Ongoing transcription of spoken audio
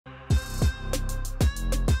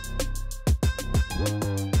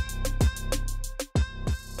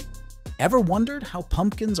Ever wondered how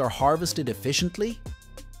pumpkins are harvested efficiently?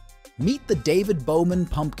 Meet the David Bowman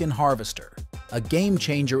Pumpkin Harvester, a game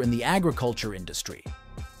changer in the agriculture industry.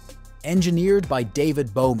 Engineered by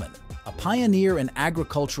David Bowman, a pioneer in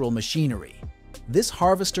agricultural machinery, this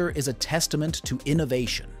harvester is a testament to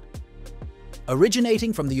innovation.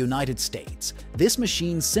 Originating from the United States, this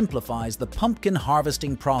machine simplifies the pumpkin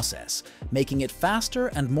harvesting process, making it faster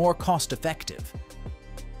and more cost-effective.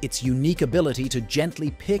 Its unique ability to gently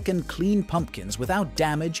pick and clean pumpkins without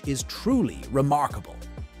damage is truly remarkable.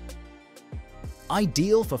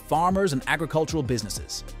 Ideal for farmers and agricultural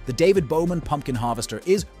businesses, the David Bowman Pumpkin Harvester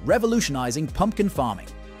is revolutionizing pumpkin farming.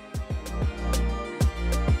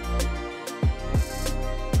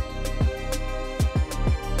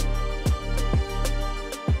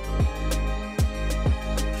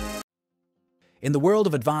 In the world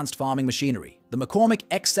of advanced farming machinery, the McCormick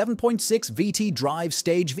X7.6 VT Drive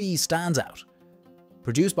Stage V stands out.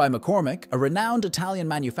 Produced by McCormick, a renowned Italian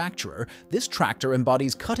manufacturer, this tractor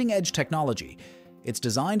embodies cutting-edge technology. It's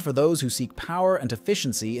designed for those who seek power and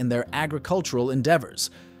efficiency in their agricultural endeavors.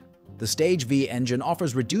 The Stage V engine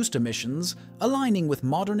offers reduced emissions, aligning with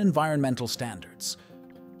modern environmental standards.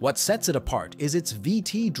 What sets it apart is its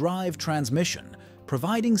VT drive transmission,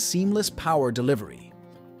 providing seamless power delivery.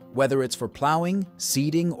 Whether it's for plowing,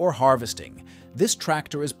 seeding, or harvesting, this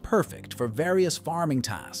tractor is perfect for various farming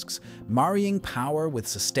tasks, marrying power with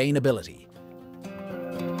sustainability.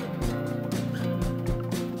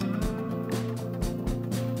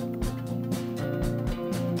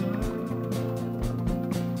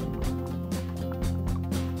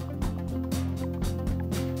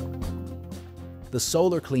 The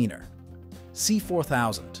Solar Cleaner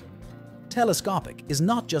C4000. Telescopic is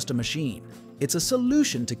not just a machine. It's a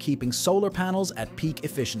solution to keeping solar panels at peak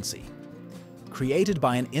efficiency. Created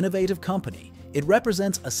by an innovative company, it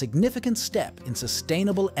represents a significant step in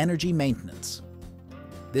sustainable energy maintenance.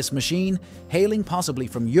 This machine, hailing possibly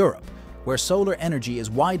from Europe, where solar energy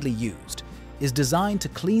is widely used, is designed to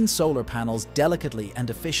clean solar panels delicately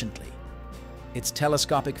and efficiently. Its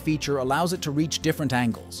telescopic feature allows it to reach different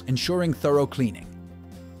angles, ensuring thorough cleaning.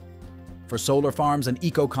 For solar farms and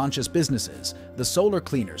eco-conscious businesses, the Solar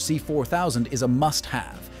Cleaner C4000 is a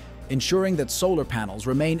must-have, ensuring that solar panels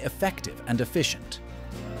remain effective and efficient.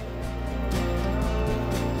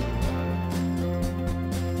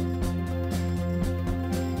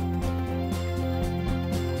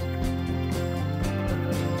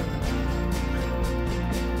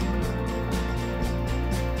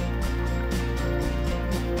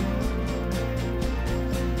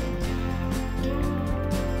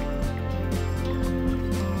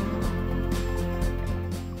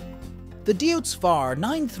 The Deutz Fahr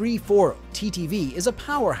 9340 TTV is a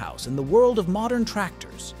powerhouse in the world of modern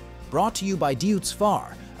tractors. Brought to you by Deutz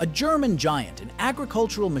Fahr, a German giant in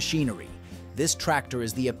agricultural machinery, this tractor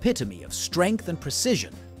is the epitome of strength and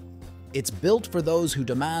precision. It's built for those who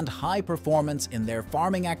demand high performance in their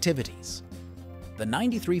farming activities. The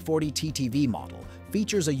 9340 TTV model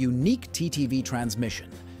features a unique TTV transmission,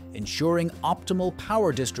 ensuring optimal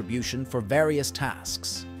power distribution for various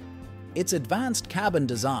tasks. Its advanced cabin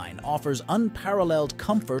design offers unparalleled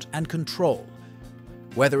comfort and control.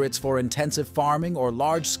 Whether it's for intensive farming or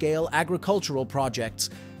large-scale agricultural projects,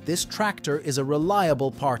 this tractor is a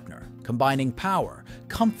reliable partner, combining power,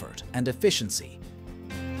 comfort, and efficiency.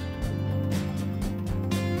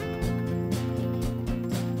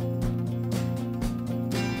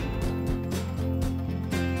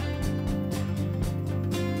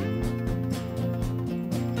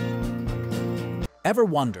 Ever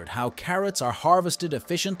wondered how carrots are harvested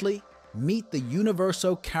efficiently? Meet the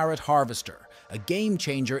Universo Carrot Harvester, a game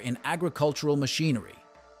changer in agricultural machinery.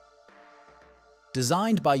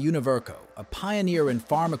 Designed by Univerco, a pioneer in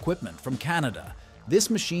farm equipment from Canada, this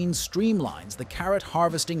machine streamlines the carrot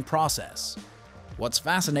harvesting process. What's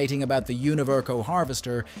fascinating about the Univerco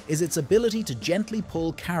harvester is its ability to gently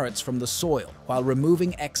pull carrots from the soil while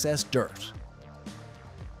removing excess dirt.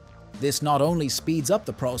 This not only speeds up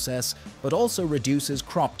the process, but also reduces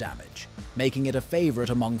crop damage, making it a favorite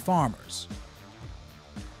among farmers.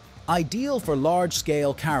 Ideal for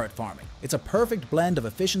large-scale carrot farming, it's a perfect blend of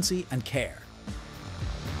efficiency and care.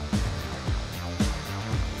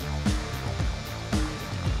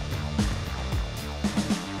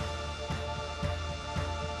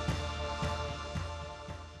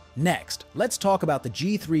 Next, let's talk about the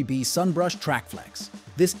G3B Sunbrush TrackFlex.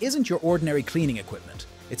 This isn't your ordinary cleaning equipment.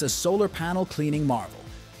 It's a solar panel cleaning marvel.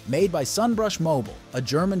 Made by Sunbrush Mobile, a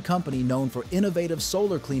German company known for innovative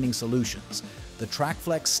solar cleaning solutions, the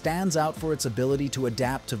TrackFlex stands out for its ability to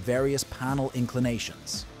adapt to various panel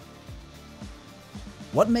inclinations.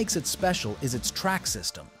 What makes it special is its track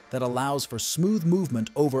system, that allows for smooth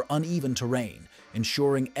movement over uneven terrain,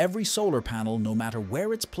 ensuring every solar panel, no matter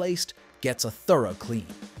where it's placed, gets a thorough clean.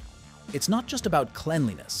 It's not just about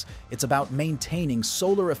cleanliness, it's about maintaining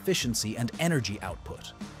solar efficiency and energy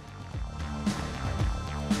output.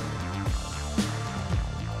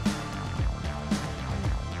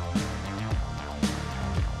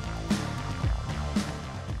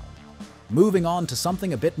 Moving on to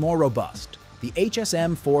something a bit more robust, the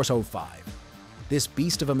HSM 405. This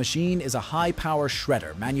beast of a machine is a high-power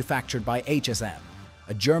shredder manufactured by HSM,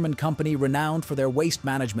 a German company renowned for their waste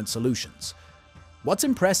management solutions. What's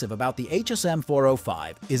impressive about the HSM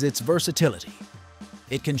 405 is its versatility.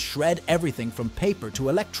 It can shred everything from paper to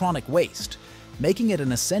electronic waste, making it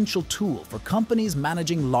an essential tool for companies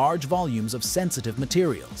managing large volumes of sensitive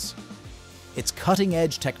materials. Its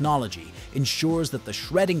cutting-edge technology ensures that the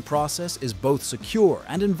shredding process is both secure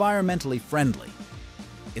and environmentally friendly.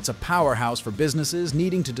 It's a powerhouse for businesses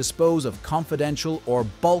needing to dispose of confidential or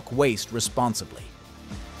bulk waste responsibly.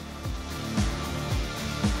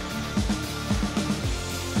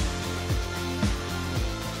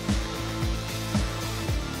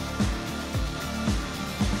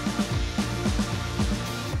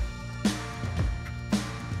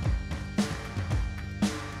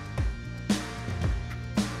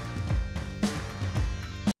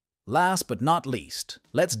 Last but not least,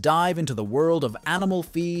 let's dive into the world of animal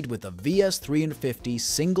feed with the VS350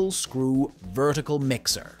 single-screw vertical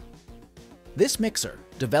mixer. This mixer,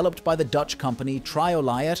 developed by the Dutch company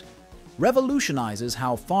Trioliet, revolutionizes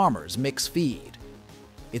how farmers mix feed.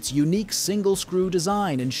 Its unique single-screw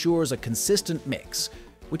design ensures a consistent mix,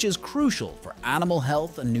 which is crucial for animal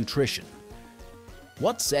health and nutrition.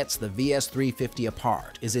 What sets the VS350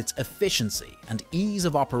 apart is its efficiency and ease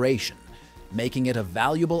of operation, making it a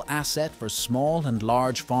valuable asset for small and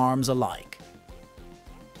large farms alike.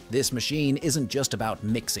 This machine isn't just about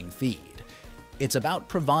mixing feed. It's about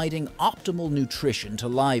providing optimal nutrition to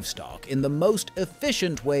livestock in the most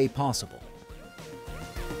efficient way possible.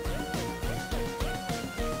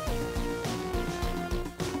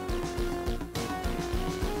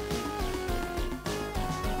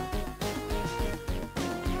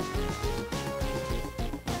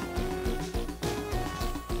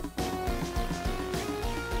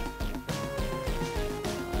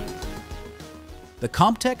 The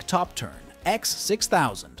Comtech Top Turn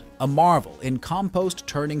X6000, a marvel in compost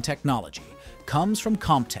turning technology, comes from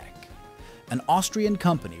Comtech, an Austrian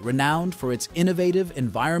company renowned for its innovative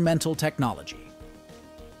environmental technology.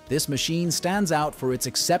 This machine stands out for its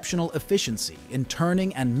exceptional efficiency in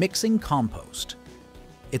turning and mixing compost.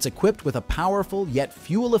 It's equipped with a powerful yet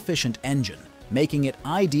fuel-efficient engine, making it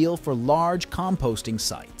ideal for large composting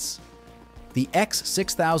sites. The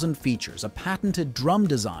X6000 features a patented drum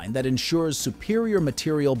design that ensures superior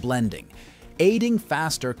material blending, aiding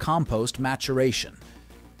faster compost maturation.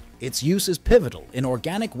 Its use is pivotal in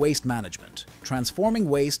organic waste management, transforming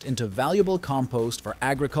waste into valuable compost for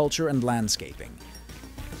agriculture and landscaping.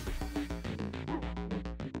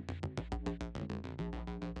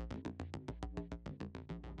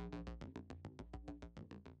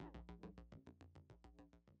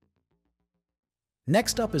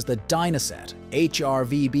 Next up is the Dynaset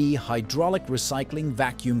HRVB Hydraulic Recycling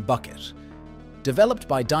Vacuum Bucket. Developed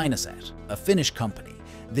by Dynaset, a Finnish company,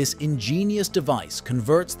 this ingenious device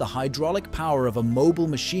converts the hydraulic power of a mobile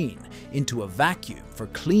machine into a vacuum for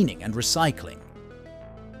cleaning and recycling.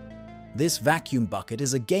 This vacuum bucket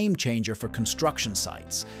is a game changer for construction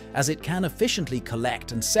sites, as it can efficiently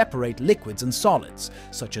collect and separate liquids and solids,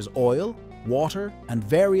 such as oil, water, and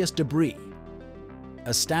various debris. A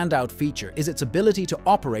standout feature is its ability to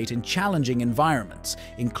operate in challenging environments,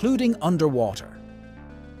 including underwater.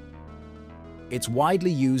 It's widely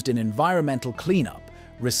used in environmental cleanup,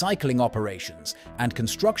 recycling operations, and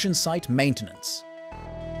construction site maintenance.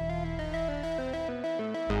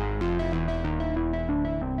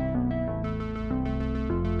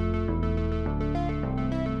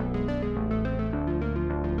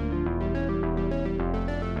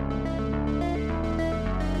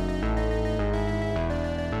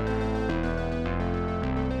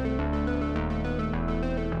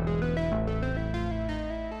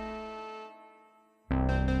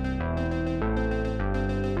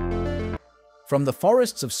 From the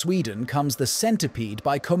forests of Sweden comes the Centipede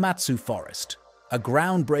by Komatsu Forest, a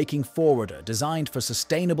groundbreaking forwarder designed for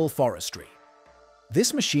sustainable forestry.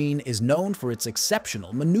 This machine is known for its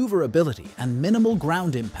exceptional maneuverability and minimal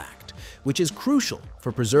ground impact, which is crucial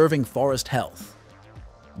for preserving forest health.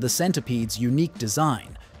 The Centipede's unique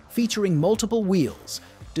design, featuring multiple wheels,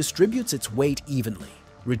 distributes its weight evenly,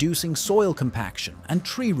 reducing soil compaction and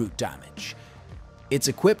tree root damage. It's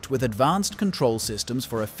equipped with advanced control systems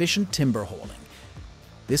for efficient timber hauling.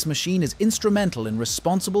 This machine is instrumental in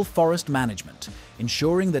responsible forest management,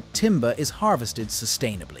 ensuring that timber is harvested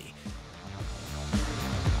sustainably.